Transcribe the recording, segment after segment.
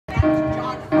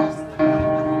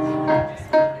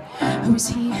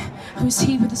Who's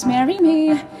he with his marry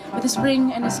me, with his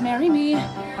ring and his marry me,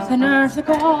 the nerve, the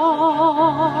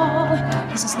gall.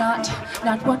 This is not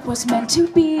what was meant to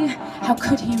be. How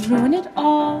could he ruin it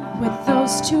all with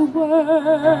those two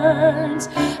words?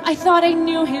 I thought I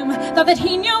knew him, thought that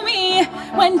he knew me.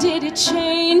 When did it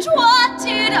change? What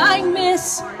did I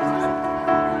miss?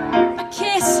 A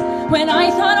kiss when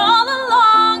I thought all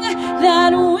along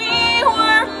that we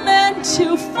were meant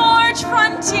to forge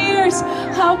frontiers.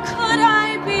 How could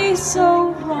I be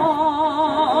so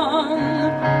wrong?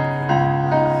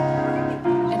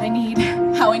 And I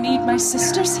need my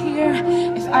sisters here.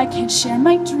 If I can't share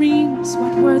my dreams,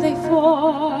 what were they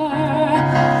for?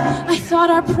 I thought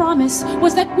our promise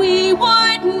was that we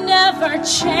would never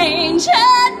change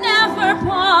and never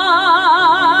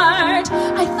part.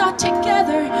 I thought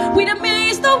together we'd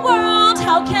amaze the world.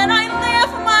 How can I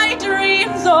live my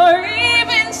dreams or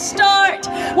even start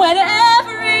when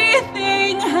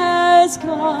everything has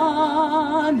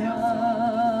gone apart?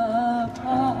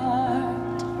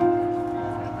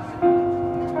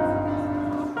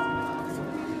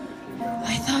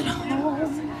 I thought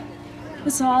home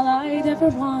was all I'd ever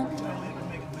want,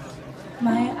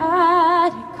 my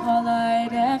attic all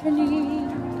I'd ever need.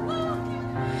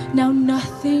 Now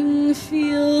nothing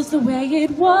feels the way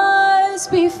it was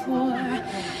before,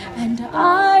 and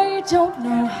I don't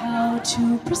know how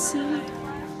to proceed.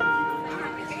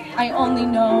 I only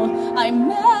know I'm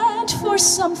meant for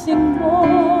something more.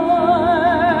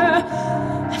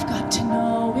 I've got to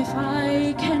know if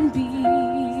I can be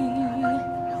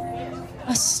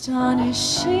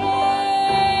astonishing.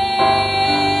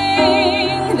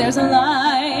 There's a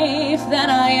life that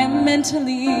I am meant to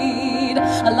lead,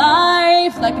 a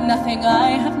life like nothing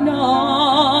I have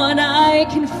known. I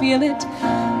can feel it,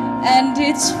 and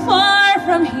it's far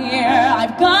from here.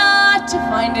 I've got to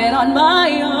find it on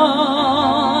my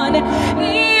own.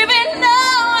 Even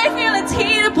now I feel its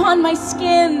heat upon my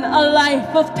skin, a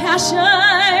life of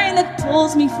passion that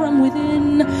pulls me from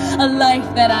within, a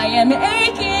life that I am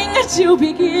aching to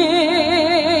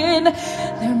begin.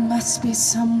 There must be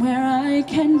somewhere I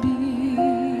can be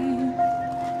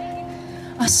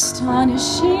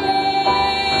astonishing,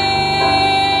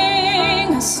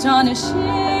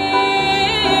 astonishing.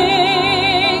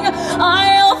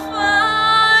 I'll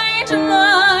find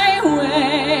my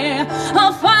way,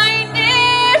 I'll find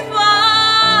it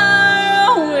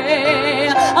far away.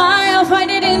 I'll find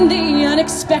it in the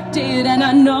unexpected and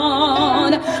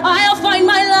unknown. I'll find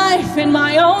my life in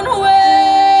my own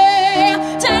way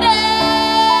today.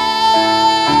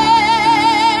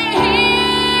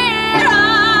 Here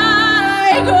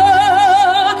I go,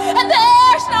 and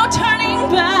there's no turning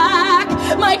back.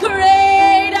 My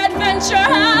great adventure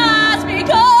has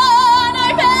begun.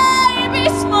 I may be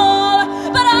small,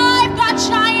 but I've got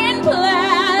giant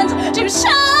plans to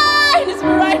shine as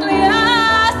brightly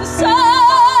as the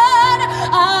sun.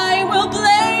 I will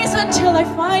blaze until I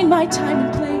find my time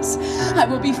and place. I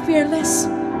will be fearless,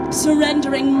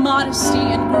 surrendering modesty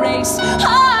and grace.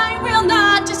 I will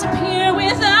not disappear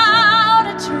without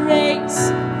a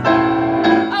trace.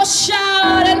 I'll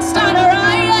shout and start a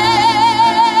riot,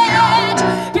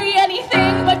 be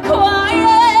anything but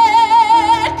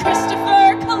quiet.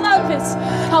 Christopher Columbus,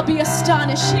 I'll be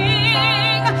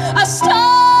astonishing, astonishing.